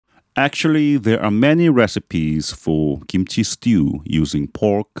Actually, there are many recipes for kimchi stew using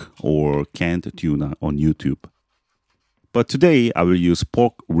pork or canned tuna on YouTube. But today I will use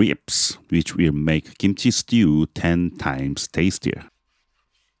pork ribs, which will make kimchi stew 10 times tastier.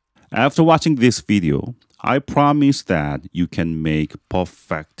 After watching this video, I promise that you can make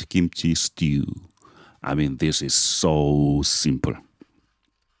perfect kimchi stew. I mean, this is so simple.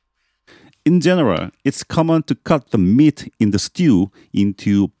 In general, it's common to cut the meat in the stew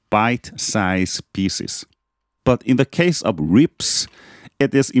into bite-sized pieces. But in the case of ribs,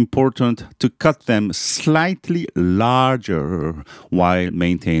 it is important to cut them slightly larger while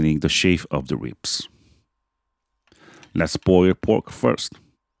maintaining the shape of the ribs. Let's boil pork first.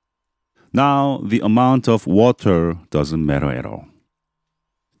 Now, the amount of water doesn't matter at all.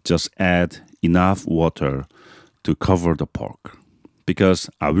 Just add enough water to cover the pork, because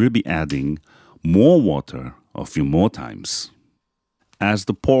I will be adding more water a few more times. As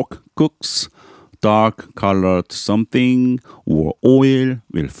the pork cooks, dark colored something or oil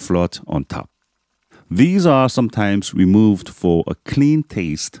will float on top. These are sometimes removed for a clean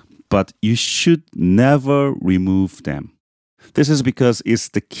taste, but you should never remove them. This is because it's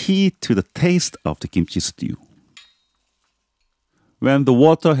the key to the taste of the kimchi stew. When the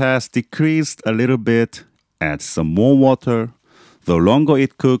water has decreased a little bit, add some more water. The longer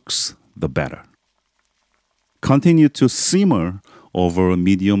it cooks, the better. Continue to simmer over a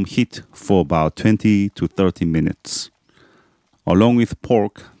medium heat for about 20 to 30 minutes. Along with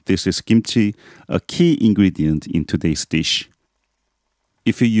pork, this is kimchi, a key ingredient in today's dish.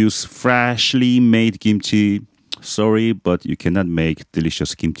 If you use freshly made kimchi, sorry, but you cannot make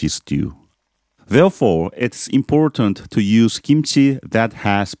delicious kimchi stew. Therefore, it's important to use kimchi that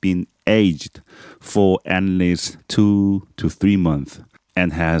has been aged for at least 2 to 3 months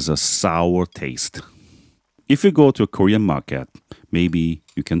and has a sour taste. If you go to a Korean market, maybe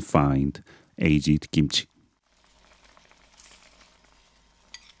you can find aged kimchi.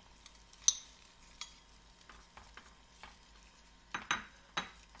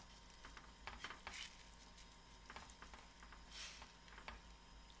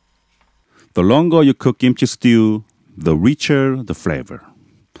 The longer you cook kimchi stew, the richer the flavor.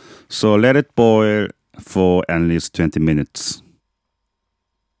 So let it boil for at least 20 minutes.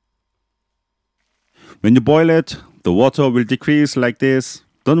 When you boil it, the water will decrease like this.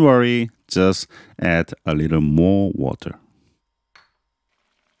 Don't worry, just add a little more water.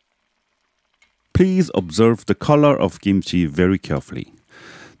 Please observe the color of kimchi very carefully.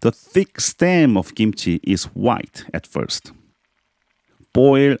 The thick stem of kimchi is white at first.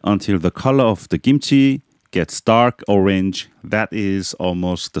 Boil until the color of the kimchi gets dark orange. That is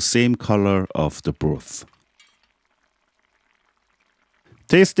almost the same color of the broth.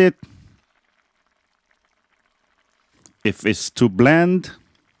 Taste it. If it's too bland,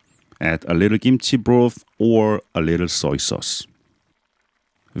 add a little kimchi broth or a little soy sauce.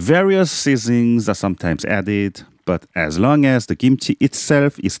 Various seasonings are sometimes added, but as long as the kimchi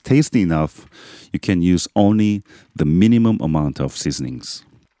itself is tasty enough, you can use only the minimum amount of seasonings.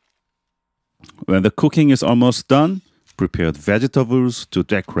 When the cooking is almost done, prepare vegetables to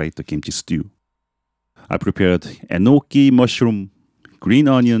decorate the kimchi stew. I prepared enoki mushroom, green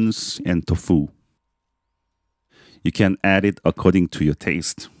onions, and tofu. You can add it according to your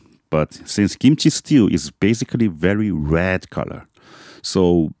taste, but since kimchi stew is basically very red color,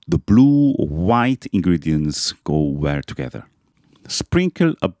 so the blue or white ingredients go well together.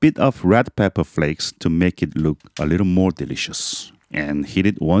 Sprinkle a bit of red pepper flakes to make it look a little more delicious, and heat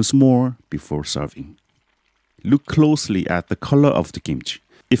it once more before serving. Look closely at the color of the kimchi.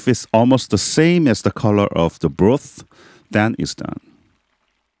 If it's almost the same as the color of the broth, then it's done.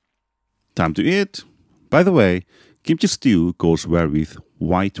 Time to eat. By the way, kimchi stew goes well with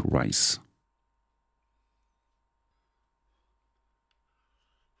white rice.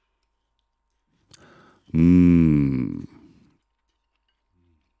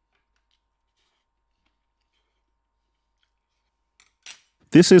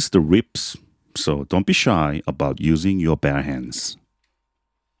 This is the ribs, so don't be shy about using your bare hands.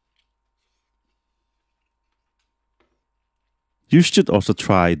 You should also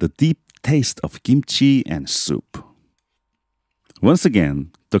try the deep taste of kimchi and soup. Once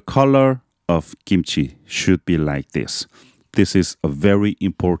again, the color of kimchi should be like this. This is a very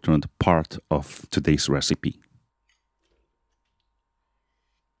important part of today's recipe.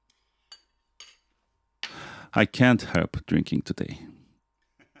 I can't help drinking today.